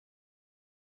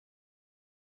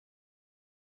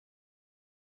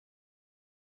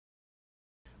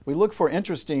We look for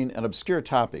interesting and obscure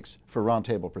topics for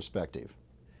Roundtable Perspective.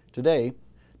 Today,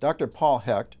 Dr. Paul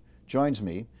Hecht joins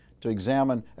me to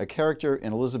examine a character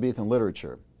in Elizabethan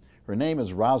literature. Her name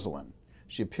is Rosalind.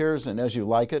 She appears in As You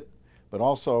Like It, but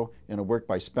also in a work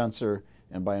by Spenser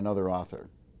and by another author.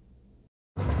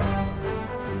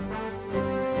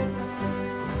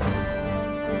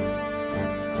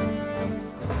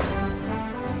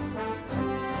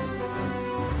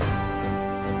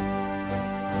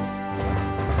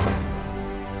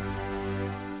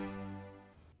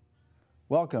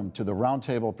 Welcome to the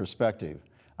Roundtable Perspective.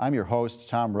 I'm your host,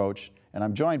 Roach, and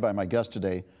I'm joined by my guest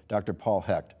today, Dr. Paul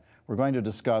Hecht. We're going to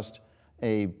discuss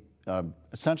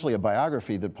essentially a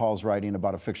biography that Paul's writing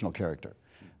about a fictional character.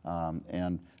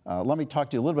 Let me talk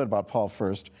to you a little bit about Paul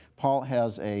first. Paul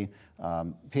has a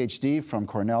Ph.D. from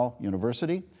Cornell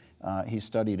University. He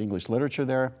studied English literature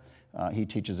there. He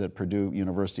teaches at Purdue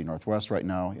University Northwest right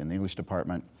now in the English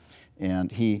department.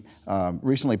 And he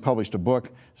recently published a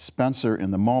book, Spenser in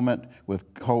the Moment,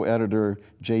 with co-editor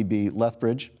J.B.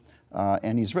 Lethbridge.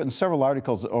 And he's written several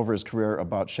articles over his career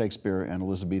about Shakespeare and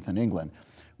Elizabethan England.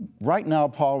 Right now,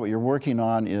 Paul, what you're working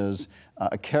on is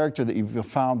a character that you've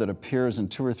found that appears in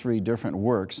 2 or 3 different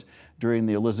works during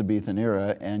the Elizabethan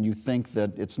era, and you think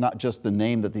that it's not just the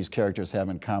name that these characters have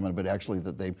in common, but actually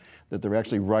that they're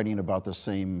actually writing about the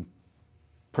same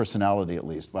personality, at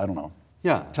least. I don't know.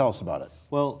 Yeah. Tell us about it.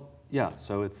 Well, yeah,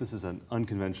 so this is an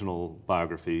unconventional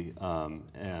biography,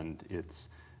 and it's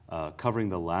covering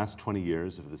the last 20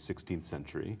 years of the 16th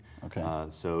century. Okay.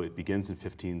 So it begins in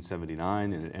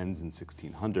 1579 and it ends in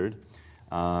 1600.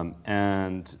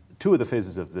 And 2 of the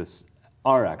phases of this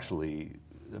are actually,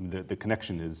 the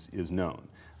connection is known,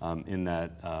 in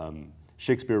that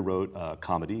Shakespeare wrote a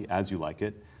comedy, As You Like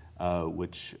It,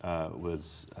 which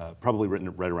was probably written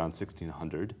right around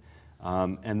 1600.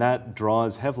 And that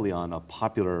draws heavily on a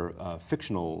popular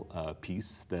fictional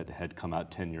piece that had come out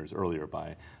 10 years earlier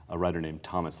by a writer named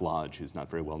Thomas Lodge, who's not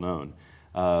very well known.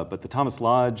 But the Thomas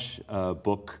Lodge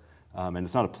book, and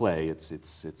it's not a play, it's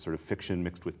sort of fiction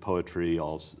mixed with poetry,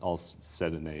 all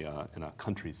set in a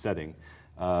country setting.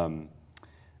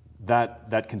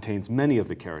 That contains many of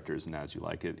the characters in As You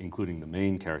Like It, including the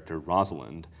main character,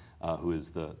 Rosalind, who is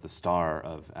the star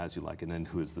of As You Like It, and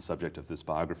who is the subject of this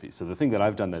biography. So the thing that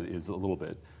I've done that is a little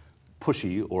bit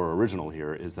pushy or original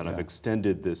here is that I've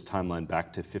extended this timeline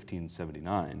back to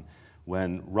 1579,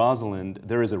 when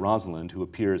there is a Rosalind who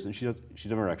appears, and she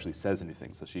never actually says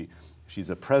anything, so she's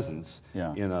a presence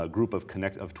in a group of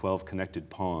 12 connected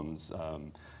poems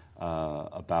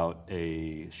about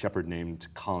a shepherd named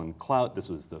Colin Clout. This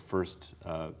was the first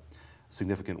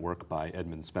significant work by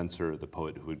Edmund Spenser, the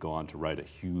poet who would go on to write a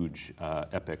huge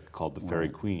epic called The Faerie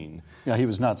Queene. Yeah, he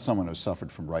was not someone who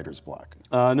suffered from writer's block.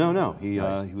 No. He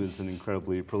was an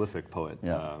incredibly prolific poet,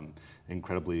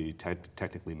 incredibly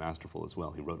technically masterful as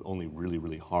well. He wrote only really,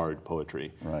 really hard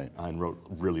poetry, and wrote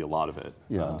really a lot of it.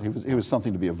 Yeah, he was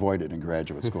something to be avoided in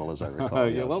graduate school, as I recall.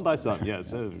 Yeah, well, by some,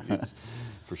 yes,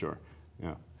 for sure.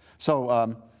 Yeah.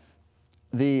 So.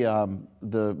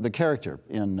 The character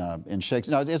in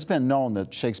Shakespeare. Now, it's been known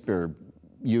that Shakespeare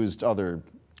used other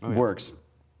works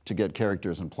to get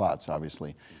characters and plots,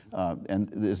 obviously.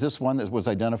 And is this one that was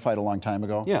identified a long time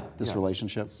ago? Yeah. This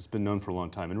relationship? It's been known for a long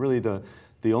time. And really,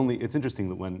 it's interesting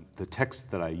that when the text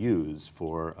that I use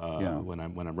for when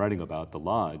I'm writing about the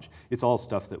Lodge, it's all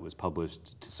stuff that was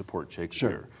published to support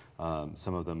Shakespeare. Sure.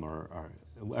 Some of them are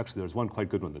actually, there's one quite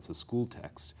good one that's a school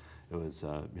text. It was,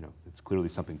 it's clearly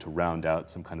something to round out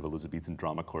some kind of Elizabethan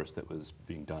drama course that was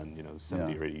being done,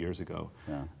 70 or 80 years ago.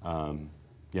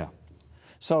 Yeah.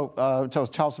 So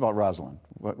tell us about Rosalind.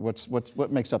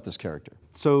 What makes up this character?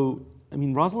 So,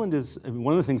 Rosalind is,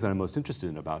 one of the things that I'm most interested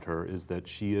in about her is that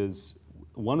she is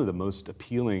one of the most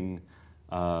appealing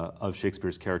of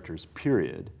Shakespeare's characters,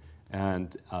 period.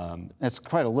 And that's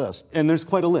quite a list. And there's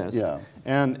quite a list. Yeah.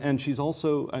 And she's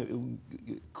also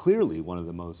clearly one of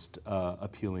the most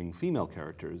appealing female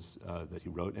characters that he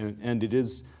wrote. And it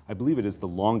is, I believe it is the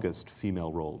longest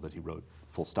female role that he wrote,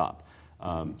 full stop.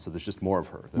 So there's just more of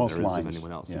her than there is of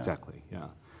anyone else. Yeah. Exactly, yeah.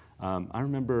 I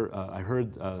remember, I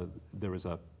heard there was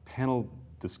a panel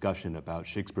discussion about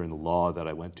Shakespeare and the law that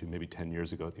I went to maybe 10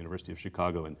 years ago at the University of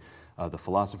Chicago, and the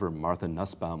philosopher Martha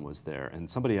Nussbaum was there, and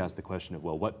somebody asked the question of,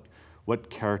 well, what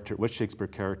Shakespeare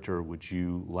character would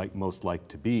you most like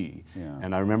to be? Yeah.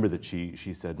 And I remember that she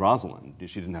said Rosalind.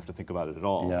 She didn't have to think about it at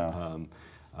all. Yeah.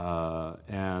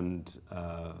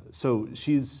 So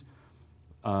she's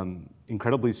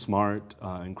incredibly smart,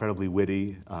 incredibly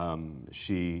witty.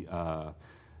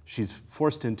 She's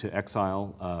forced into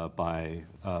exile by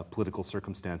political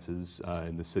circumstances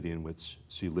in the city in which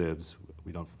she lives.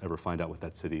 We don't ever find out what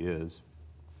that city is.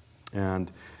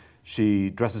 And she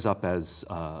dresses up as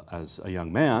a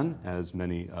young man, as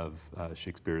many of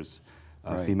Shakespeare's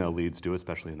female leads do,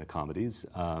 especially in the comedies,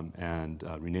 and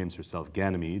renames herself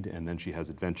Ganymede, and then she has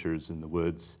adventures in the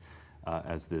woods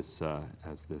as this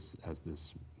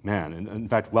man. And in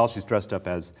fact, while she's dressed up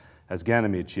as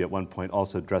Ganymede, she at one point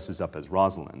also dresses up as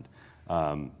Rosalind.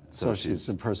 So she's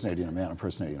impersonating a man,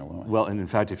 impersonating a woman. Well, and in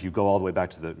fact, if you go all the way back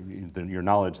to your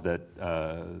knowledge that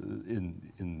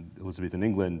in Elizabethan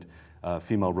England,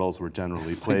 female roles were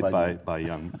generally played by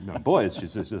young boys.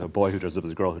 She's just a boy who dresses up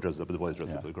as a girl, who dresses up as a boy, who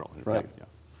dresses up as a girl. Right. Yeah.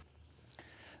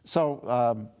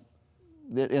 So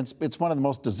it's one of the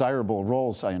most desirable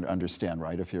roles, I understand,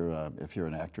 right? If you're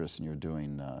an actress and you're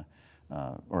doing,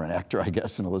 or an actor, I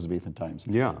guess, in Elizabethan times.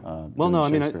 Yeah. Well, no, I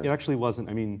mean, it actually wasn't.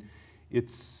 I mean,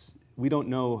 we don't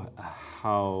know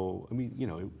how. I mean, you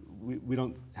know, we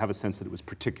don't have a sense that it was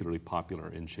particularly popular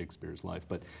in Shakespeare's life,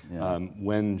 but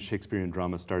when Shakespearean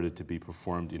drama started to be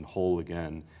performed in whole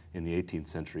again in the 18th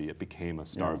century, it became a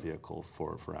star vehicle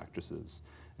for actresses,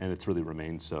 and it's really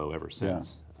remained so ever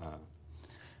since.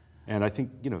 And I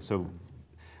think, you know, so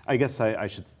I guess I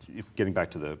should, getting back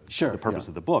to the purpose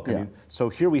of the book, I mean, so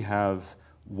here we have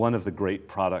one of the great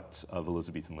products of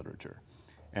Elizabethan literature.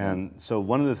 And so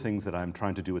one of the things that I'm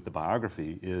trying to do with the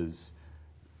biography is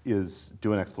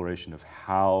do an exploration of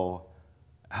how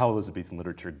Elizabethan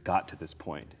literature got to this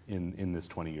point in this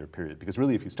 20-year period. Because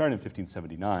really, if you start in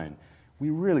 1579, we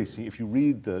really see, if you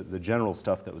read the general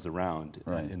stuff that was around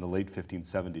in the late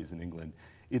 1570s in England,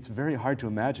 it's very hard to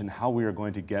imagine how we are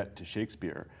going to get to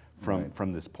Shakespeare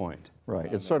from this point.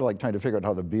 Right. It's sort of like trying to figure out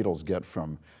how the Beatles get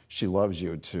from "She Loves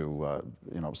You" to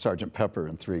you know, Sgt. Pepper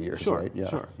in 3 years. Right? Yeah.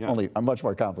 Sure. Yeah. Only much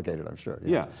more complicated, I'm sure.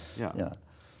 Yeah.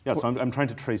 So I'm trying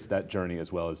to trace that journey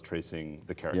as well as tracing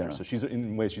the character. So she's,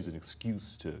 in ways, she's an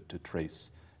excuse to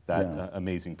trace that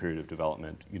amazing period of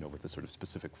development, you know, with a sort of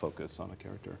specific focus on a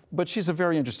character. But she's a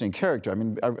very interesting character. I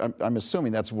mean, I'm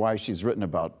assuming that's why she's written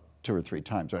about 2 or 3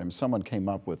 times, right? I mean, someone came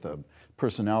up with a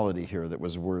personality here that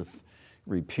was worth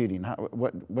repeating.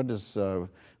 What does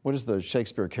the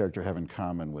Shakespeare character have in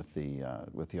common with the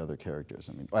other characters?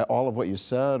 I mean, all of what you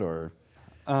said, or?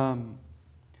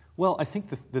 Well, I think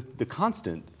the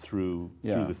constant through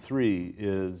the three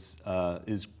is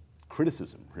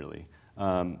criticism, really.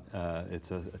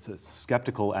 It's a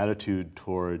skeptical attitude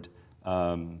toward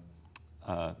men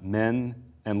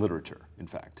and literature, in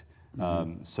fact.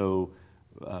 So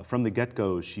from the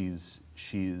get-go, she's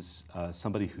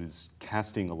somebody who's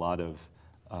casting a lot of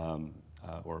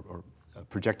or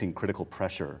projecting critical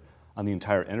pressure on the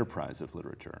entire enterprise of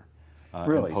literature.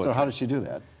 Really? So how does she do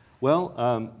that?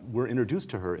 Well, we're introduced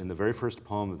to her in the very first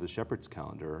poem of the Shepherd's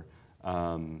Calendar,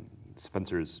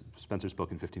 Spenser's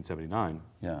book in 1579.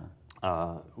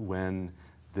 When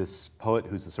this poet,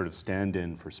 who's a sort of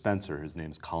stand-in for Spenser, his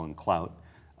name's Colin Clout,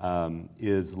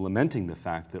 is lamenting the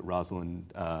fact that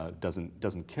Rosalind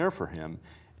doesn't care for him,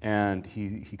 and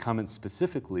he comments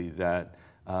specifically that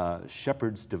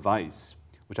Shepherd's device,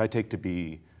 which I take to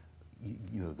be,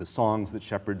 you know, the songs that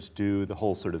shepherds do, the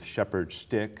whole sort of shepherd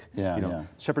shtick.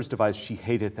 Shepherd's device, she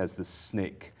hateth as the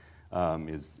snake,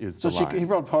 is the line. He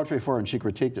wrote poetry for her, and she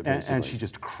critiqued it, basically. And she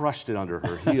just crushed it under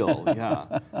her heel.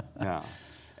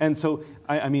 And so,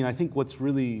 I mean, I think what's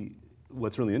really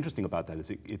interesting about that is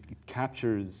it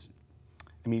captures.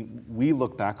 I mean, we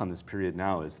look back on this period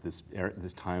now as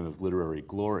this time of literary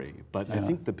glory, but I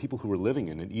think the people who were living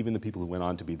in it, even the people who went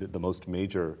on to be the most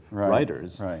major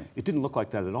writers, it didn't look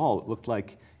like that at all. It looked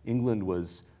like England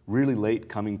was really late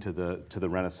coming to the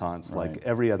Renaissance. Like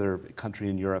every other country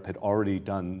in Europe had already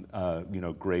done, you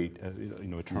know, great, you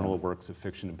know, eternal works of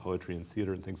fiction and poetry and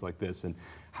theater and things like this. And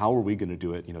how are we going to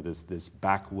do it? You know, this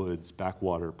backwoods,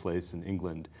 backwater place in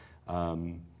England.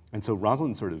 And so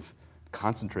Rosalind sort of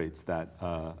concentrates that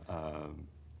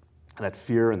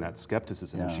fear and that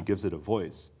skepticism, and she gives it a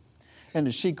voice. And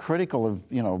is she critical of,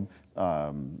 you know,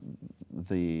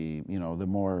 the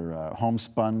more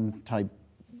homespun type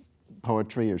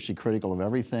poetry? Or is she critical of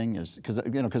everything?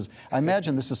 Because I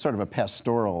imagine this is sort of a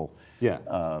pastoral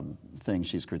thing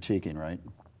she's critiquing, right?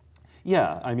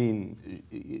 Yeah, I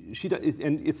mean, she does,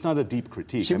 and it's not a deep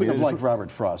critique. She would have liked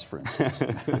Robert Frost, for instance.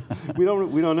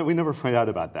 we never find out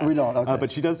about that. We don't. Okay.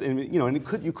 But she does, and you know, and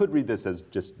you could read this as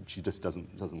she just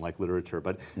doesn't like literature.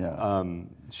 But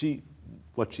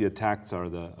what she attacks are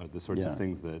the sorts of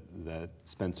things that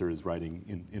Spenser is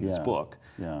writing in this book.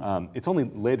 It's only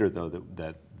later though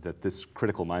that this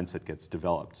critical mindset gets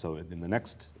developed. So in the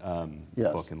next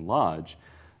book, in Lodge,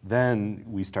 then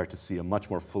we start to see a much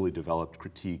more fully developed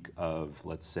critique of,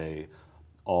 let's say,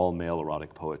 all male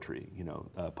erotic poetry. You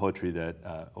know, poetry that,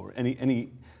 or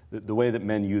the way that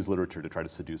men use literature to try to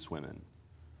seduce women.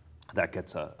 that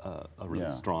gets a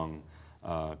really strong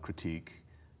critique.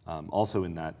 Also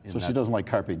in that, so she doesn't like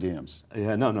carpe diems.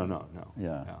 Yeah, no.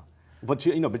 Yeah. But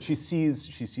she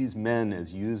sees men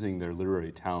as using their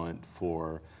literary talent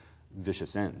for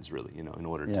vicious ends, really, in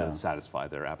order to satisfy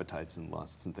their appetites and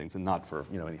lusts and things, and not for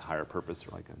any higher purpose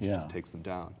or like that. She just takes them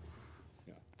down.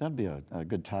 Yeah. That'd be a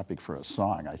good topic for a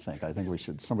song, I think. I think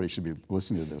somebody should be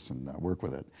listening to this and work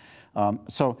with it.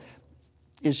 So,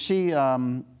 is she?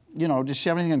 Does she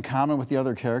have anything in common with the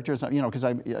other characters? Because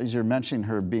as you're mentioning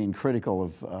her being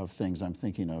critical of things, I'm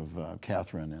thinking of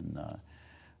Catherine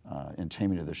in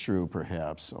Taming of the Shrew,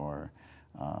 perhaps, or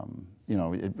how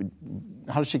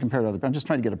does she compare to other? I'm just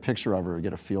trying to get a picture of her,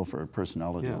 get a feel for her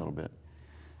personality a little bit.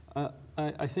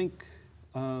 I think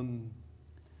there's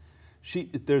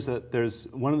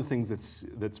one of the things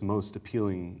that's most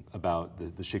appealing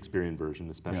about the Shakespearean version,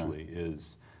 especially,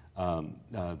 is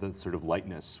the sort of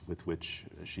lightness with which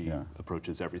she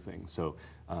approaches everything. So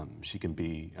she can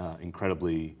be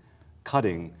incredibly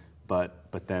cutting,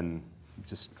 but then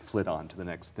just flit on to the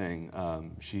next thing.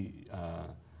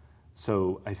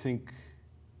 So I think,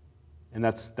 and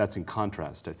that's in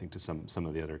contrast, I think, to some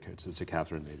of the other characters, to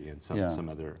Catherine maybe, and some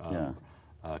other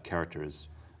characters.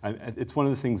 It's one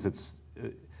of the things that's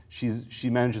she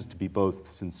manages to be both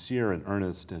sincere and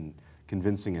earnest and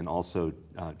convincing, and also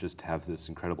just have this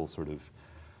incredible sort of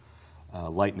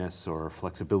lightness or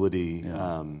flexibility.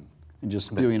 And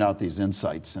just spewing out these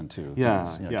insights into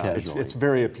things, casually. It's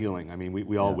very appealing. I mean,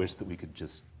 we all wish that we could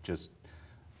just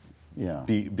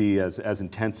be as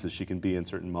intense as she can be in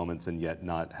certain moments, and yet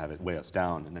not have it weigh us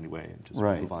down in any way, and just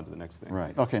move on to the next thing.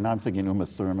 Right. Okay. Now I'm thinking Uma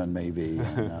Thurman maybe.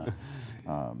 And,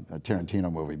 a Tarantino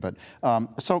movie, but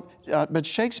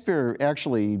Shakespeare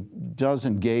actually does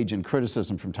engage in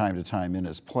criticism from time to time in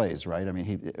his plays, right? I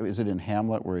mean, is it in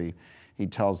Hamlet where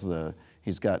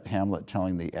he's got Hamlet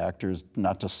telling the actors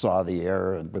not to saw the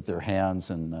air with their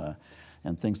hands and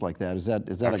things like that? Is that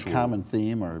a common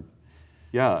theme, or?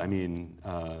 Yeah, I mean,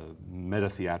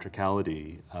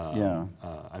 meta-theatricality.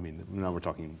 I mean, now we're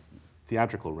talking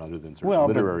theatrical rather than sort of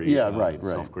literary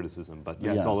self-criticism. But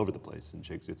it's all over the place in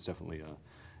Shakespeare. It's definitely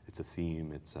it's a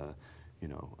theme. It's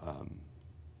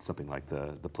something like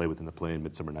the play within the play in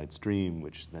Midsummer Night's Dream,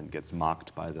 which then gets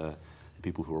mocked by the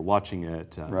people who are watching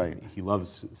it. He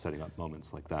loves setting up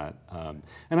moments like that.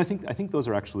 And I think those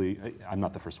are actually, I'm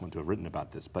not the first one to have written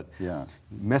about this, but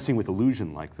messing with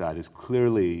illusion like that is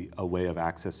clearly a way of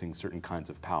accessing certain kinds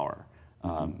of power,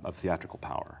 of theatrical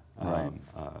power.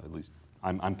 At least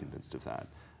I'm convinced of that,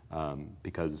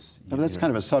 because that's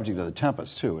kind of a subject of The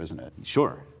Tempest too, isn't it?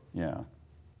 Sure. Yeah.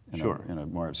 In a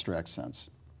more abstract sense.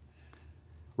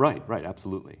 Right.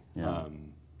 Absolutely. The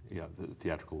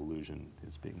theatrical illusion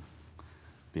is being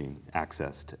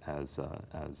accessed as a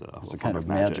kind of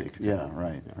magic.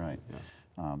 Right.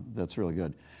 That's really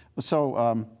good.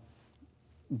 So.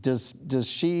 Does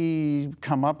she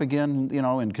come up again,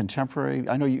 in contemporary?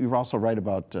 I know you also write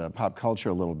about pop culture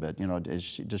a little bit.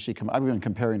 Does she come? I've been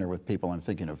comparing her with people. I'm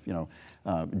thinking of,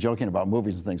 joking about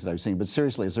movies and things that I've seen. But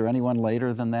seriously, is there anyone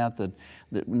later than that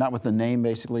not with the name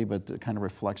basically, but that kind of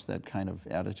reflects that kind of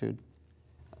attitude?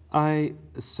 I've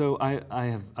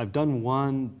done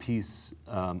one piece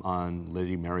on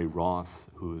Lady Mary Roth,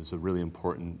 who is a really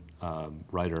important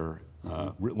writer,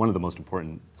 one of the most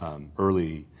important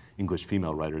early English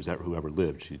female writers who ever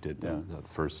lived. She did the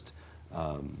first.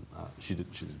 She did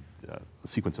a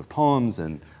sequence of poems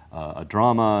and a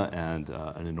drama and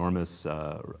an enormous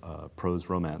prose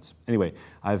romance. Anyway,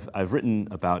 I've written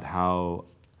about how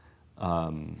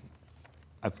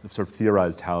I've sort of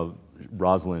theorized how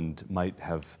Rosalind might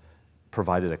have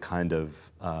provided a kind of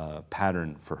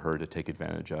pattern for her to take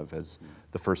advantage of as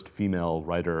the first female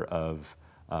writer of,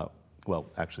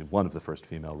 actually one of the first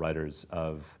female writers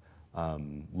of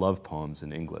love poems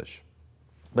in English.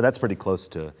 But that's pretty close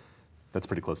to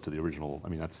the original. I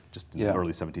mean, that's just in the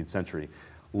early 17th century.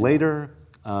 Later,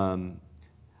 I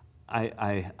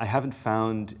haven't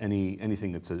found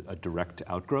anything that's a direct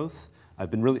outgrowth.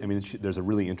 There's a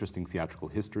really interesting theatrical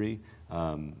history.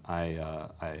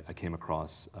 I came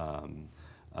across a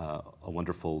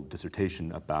wonderful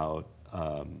dissertation about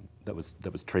that was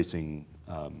tracing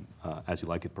As You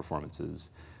Like It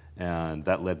performances, and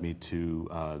that led me to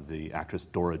the actress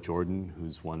Dora Jordan,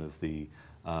 who's one of the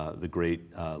great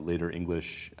later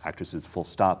English actresses, full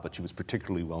stop. But she was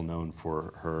particularly well known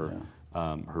for her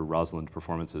her Rosalind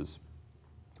performances.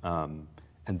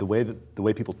 And the way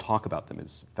people talk about them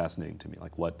is fascinating to me.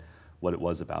 Like what it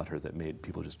was about her that made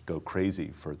people just go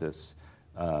crazy for this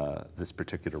this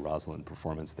particular Rosalind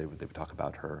performance. They would talk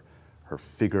about her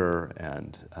figure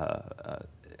and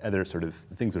other sort of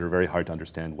things that are very hard to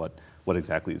understand what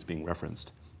exactly is being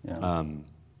referenced. Yeah.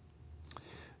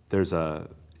 There's a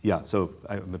So,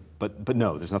 but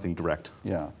no, there's nothing direct.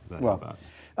 Yeah. That I know about.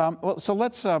 Well, so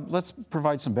let's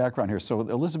provide some background here. So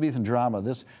Elizabethan drama,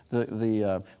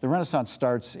 the Renaissance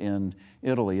starts in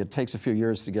Italy. It takes a few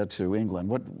years to get to England.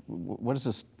 What is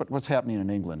this? What's happening in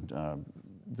England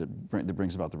that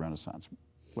brings about the Renaissance?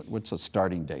 What's a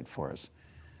starting date for us?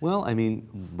 Well, I mean,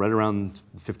 right around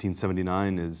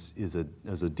 1579 is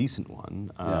a decent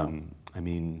one. I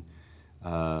mean,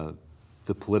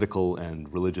 the political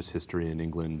and religious history in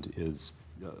England is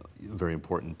very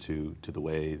important to the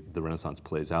way the Renaissance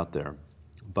plays out there.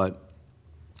 But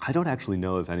I don't actually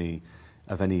know of any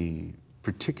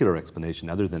particular explanation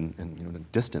other than the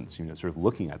distance. Sort of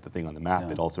looking at the thing on the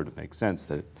map, it all sort of makes sense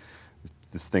that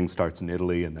this thing starts in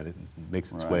Italy and then it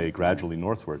makes its way gradually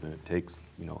northward, and it takes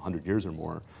 100 years or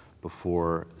more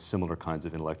before similar kinds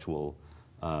of intellectual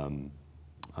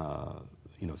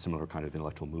similar kind of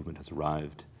intellectual movement has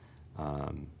arrived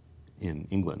in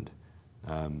England.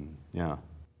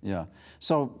 Yeah.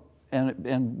 So,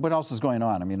 and what else is going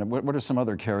on? I mean, what are some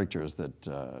other characters that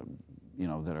that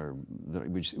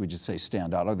would you say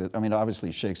stand out? I mean,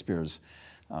 obviously Shakespeare's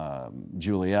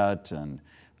Juliet, and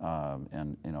who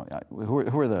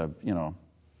are the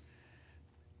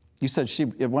You said she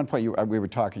at one point we were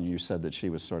talking. You said that she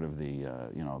was sort of the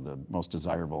the most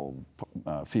desirable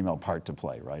female part to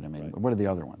play, right? I mean, what are the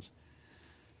other ones?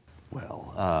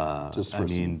 Well, just for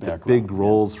the big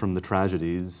roles from the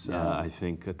tragedies, I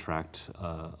think, attract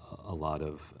a lot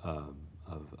of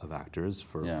actors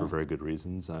for very good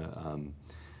reasons.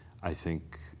 I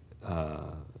think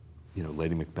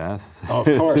Lady Macbeth. Oh,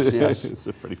 of course, yes, it's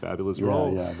a pretty fabulous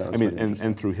role. Yeah, that was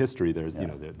and through history, there's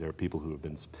there are people who have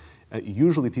been.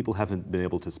 Usually, people haven't been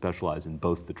able to specialize in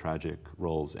both the tragic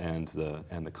roles and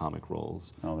the comic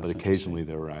roles. Oh, but occasionally,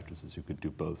 there were actresses who could do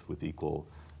both with equal.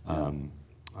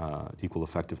 Equal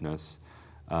effectiveness.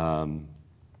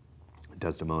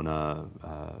 Desdemona,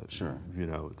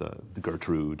 the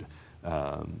Gertrude,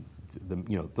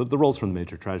 the roles from the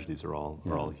major tragedies are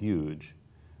all huge.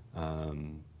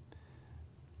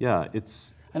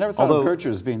 It's. I never thought of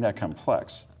Gertrude as being that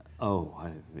complex. Oh,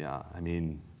 I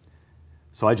mean,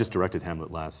 so I just directed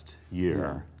Hamlet last year.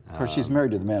 Yeah. Of course, she's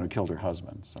married to the man who killed her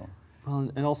husband. So.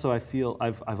 Well, and also I feel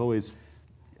I've always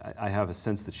I have a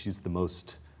sense that she's the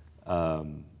most.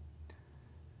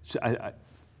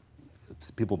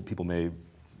 People may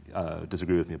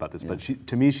disagree with me about this, but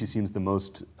to me she seems the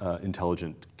most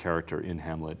intelligent character in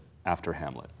Hamlet after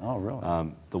Hamlet. Oh,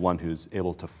 really? The one who's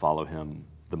able to follow him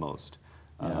the most,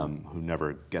 who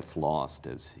never gets lost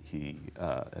as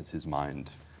his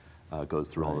mind goes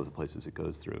through all of the places it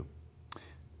goes through.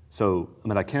 So, I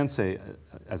mean, I can say,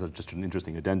 as just an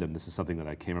interesting addendum, this is something that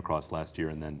I came across last year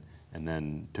and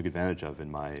then took advantage of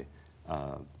in my.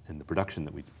 In the production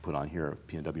that we put on here,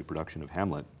 P&W production of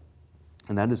Hamlet,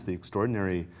 and that is the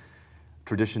extraordinary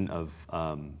tradition of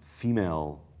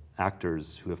female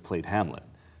actors who have played Hamlet.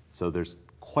 So there's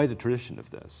quite a tradition of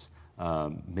this.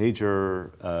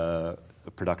 Major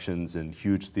productions in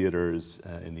huge theaters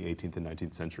in the 18th and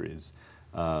 19th centuries,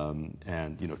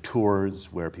 and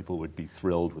tours where people would be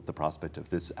thrilled with the prospect of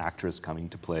this actress coming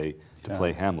to play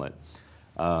Hamlet.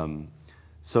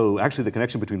 So actually, the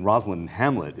connection between Rosalind and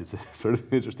Hamlet is a sort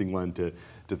of interesting one to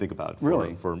think about.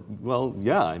 Really? Well,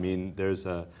 yeah. I mean, there's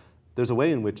a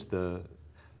way in which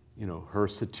her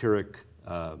satiric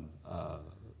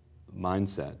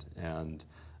mindset and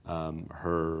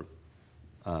her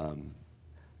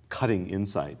cutting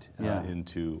insight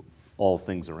into all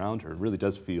things around her really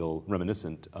does feel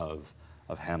reminiscent of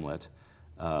Hamlet.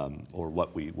 Or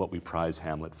what we prize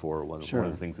Hamlet for, one of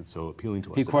the things that's so appealing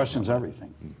to us. He questions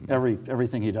everything. Mm-hmm.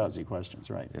 Everything he does, he questions,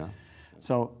 right? Yeah.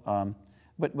 So,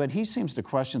 but he seems to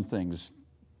question things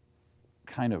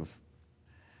kind of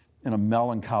in a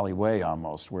melancholy way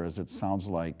almost, whereas it sounds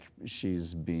like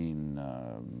she's being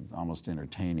almost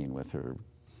entertaining with her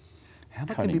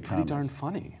Hamlet can be pretty darn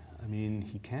funny. I mean,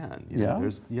 he can.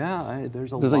 There's a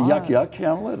There's lot. There's a yuck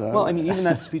Hamlet. Well, I mean, even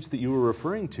that speech that you were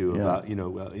referring to about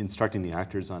instructing the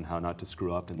actors on how not to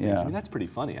screw up and things. I mean, that's pretty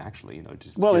funny, actually.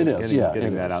 Just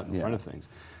getting that out in front of things.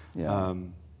 Yeah.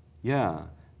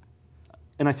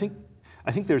 And I think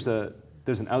there's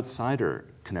an outsider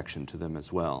connection to them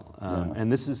as well.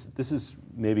 And this is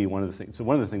maybe one of the things. So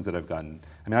one of the things that I've gotten.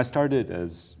 I mean, I started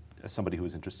as somebody who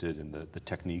was interested in the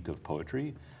technique of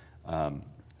poetry.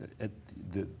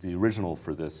 The original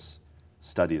for this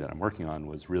study that I'm working on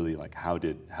was really like how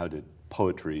did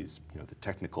poetry's the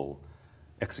technical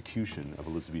execution of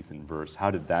Elizabethan verse,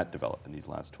 how did that develop in these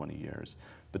last 20 years?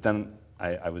 But then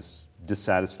I was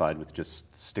dissatisfied with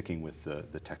just sticking with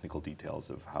the technical details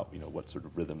of how, what sort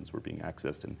of rhythms were being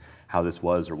accessed and how this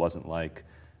was or wasn't like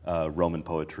Roman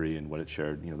poetry and what it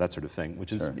shared, that sort of thing,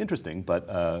 which is interesting, but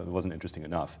it wasn't interesting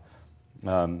enough.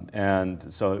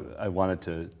 And so I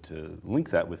wanted to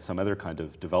link that with some other kind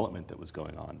of development that was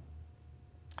going on.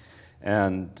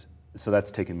 And so that's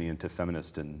taken me into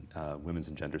feminist and women's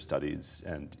and gender studies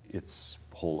and its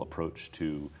whole approach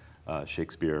to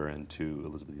Shakespeare and to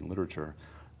Elizabethan literature.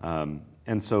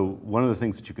 And so one of the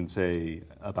things that you can say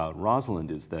about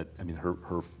Rosalind is that,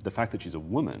 the fact that she's a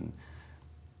woman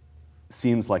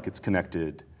seems like it's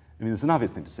connected. It's an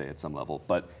obvious thing to say at some level,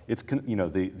 but it's,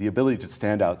 the ability to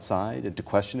stand outside and to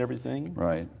question everything.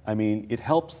 Right. It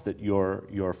helps that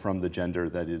you're from the gender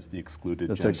that is the excluded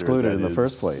That's gender. That's excluded in the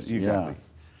first place. Exactly.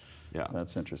 Yeah.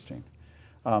 That's interesting.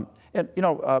 And,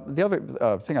 the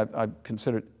other thing I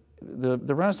considered,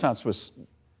 the Renaissance was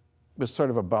sort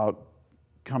of about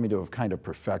coming to a kind of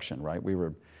perfection, right?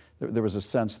 There was a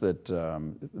sense that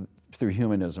through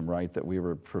humanism, right, that we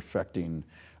were perfecting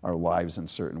our lives in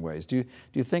certain ways. Do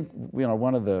you think,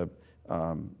 one of the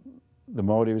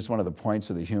motives, one of the points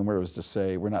of the humor was to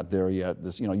say, we're not there yet.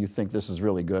 This, you think this is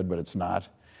really good, but it's not.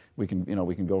 We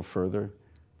can go further.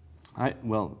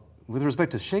 Well, with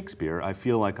respect to Shakespeare, I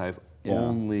feel like I've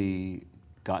only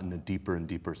gotten a deeper and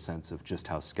deeper sense of just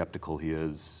how skeptical he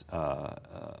is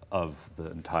of the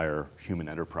entire human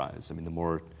enterprise.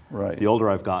 The older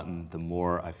I've gotten, the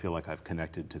more I feel like I've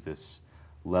connected to this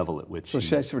level at which. So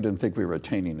Shakespeare didn't think we were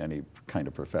attaining any kind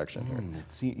of perfection here.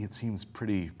 It seems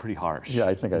pretty harsh. Yeah,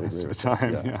 I think I'd agree most of the with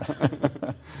time.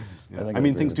 That.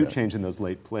 Yeah. Things do change in those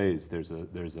late plays. There's a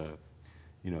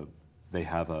they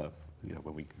have a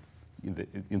when we.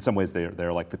 In some ways,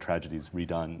 they're like the tragedies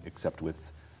redone, except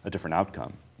with a different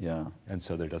outcome. Yeah. And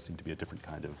so there does seem to be a different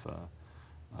kind of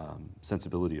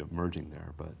sensibility of merging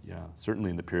there. But yeah,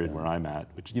 certainly in the period where I'm at,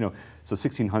 which, so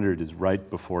 1600 is right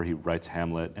before he writes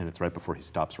Hamlet, and it's right before he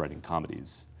stops writing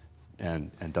comedies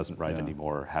and doesn't write any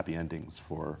more happy endings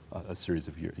for a series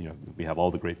of years. We have all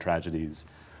the great tragedies,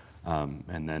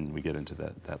 and then we get into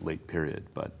that late period.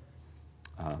 But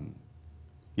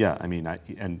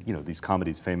these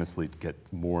comedies famously get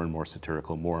more and more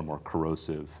satirical, more and more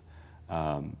corrosive,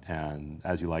 and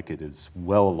As You Like It is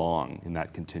well along in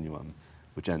that continuum,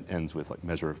 which ends with like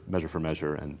Measure for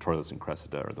Measure and Troilus and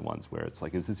Cressida are the ones where it's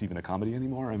like, is this even a comedy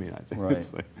anymore?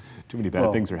 It's like too many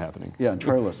bad things are happening. Yeah, and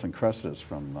Troilus and Cressida is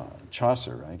from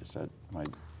Chaucer, right? Is that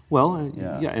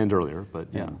and earlier, but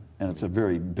yeah. And it's a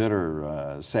very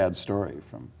bitter, sad story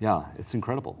from. Yeah, it's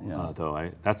incredible.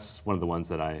 Though that's one of the ones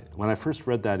that when I first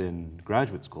read that in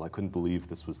graduate school, I couldn't believe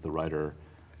this was the writer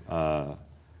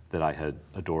that I had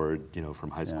adored,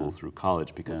 from high school through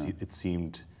college, because it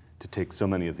seemed to take so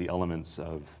many of the elements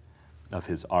of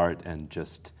his art and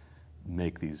just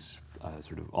make these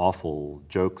sort of awful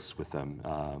jokes with them.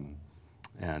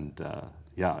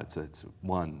 It's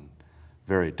one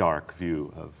very dark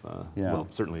view of,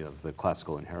 certainly of the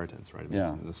classical inheritance, right? It's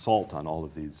an assault on all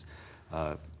of these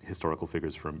historical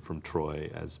figures from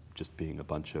Troy as just being a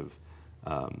bunch of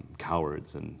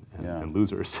cowards and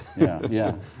losers.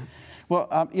 Yeah. Well,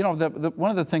 one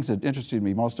of the things that interested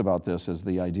me most about this is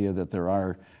the idea that there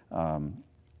are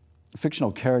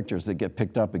fictional characters that get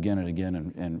picked up again and again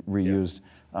and reused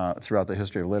throughout the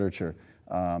history of literature.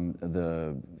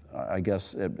 I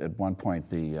guess at one point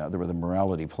there were the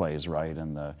morality plays, right?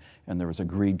 And there was a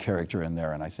greed character in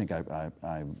there, and I think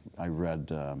I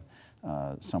read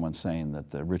someone saying that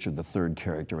the Richard III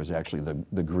character was actually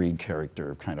the greed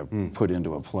character, kind of put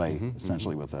into a play,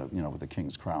 essentially with a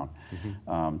king's crown.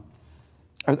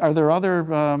 Are there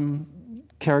other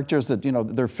characters that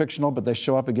they're fictional, but they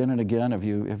show up again and again? Have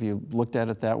you looked at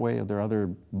it that way? Are there other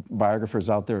biographers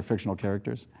out there of fictional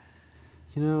characters?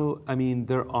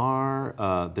 There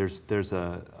are. There's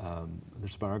a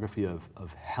biography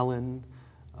of Helen,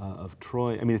 of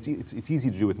Troy. It's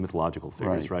easy to do with mythological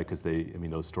figures, right? Because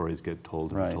those stories get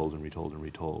told and retold and retold and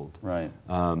retold. Right.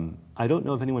 I don't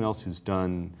know of anyone else who's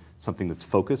done something that's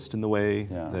focused in the way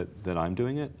that I'm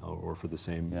doing it, or for the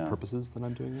same purposes that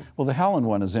I'm doing it. Well, the Helen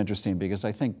one is interesting because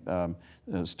I think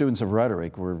students of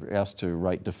rhetoric were asked to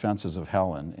write defenses of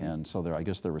Helen, and so I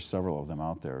guess there were several of them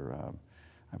out there.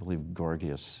 I believe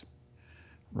Gorgias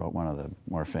wrote one of the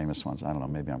more famous ones. I don't know,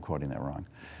 maybe I'm quoting that wrong.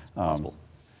 It's possible.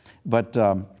 But,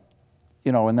 and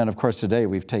then of course today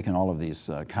we've taken all of these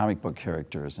comic book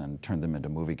characters and turned them into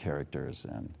movie characters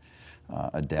and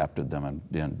adapted them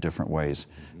in different ways,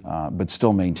 but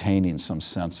still maintaining some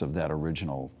sense of that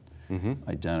original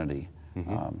identity.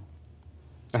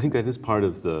 I think that is part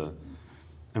of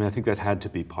I mean, I think that had to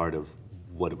be part of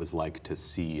what it was like to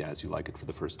see As You Like It for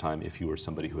the first time if you were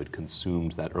somebody who had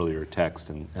consumed that earlier text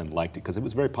and liked it, because it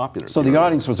was very popular. So the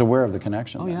audience was aware of the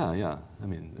connection? Oh, then. yeah, yeah. I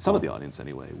mean, some of the audience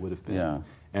anyway would have been. Yeah.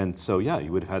 And so, yeah,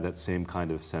 you would have had that same kind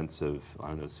of sense of, I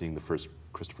don't know, seeing the first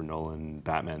Christopher Nolan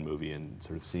Batman movie and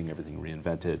sort of seeing everything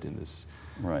reinvented in this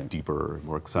deeper,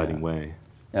 more exciting way.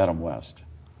 Adam West.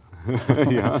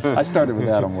 Yeah. I started with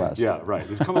Adam West. Yeah, right.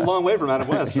 We've come a long way from Adam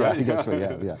West, right? Yeah, I guess we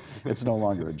have, yeah. It's no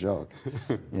longer a joke.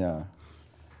 Yeah.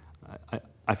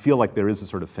 I feel like there is a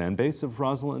sort of fan base of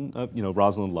Rosalind,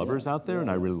 Rosalind lovers out there, and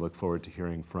I really look forward to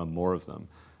hearing from more of them,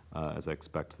 as I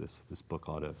expect this book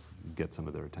ought to get some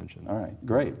of their attention. All right,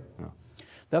 great. Yeah.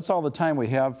 That's all the time we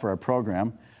have for our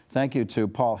program. Thank you to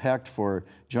Paul Hecht for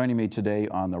joining me today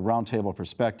on the Roundtable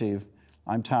Perspective.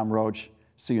 I'm Tom Roach.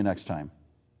 See you next time.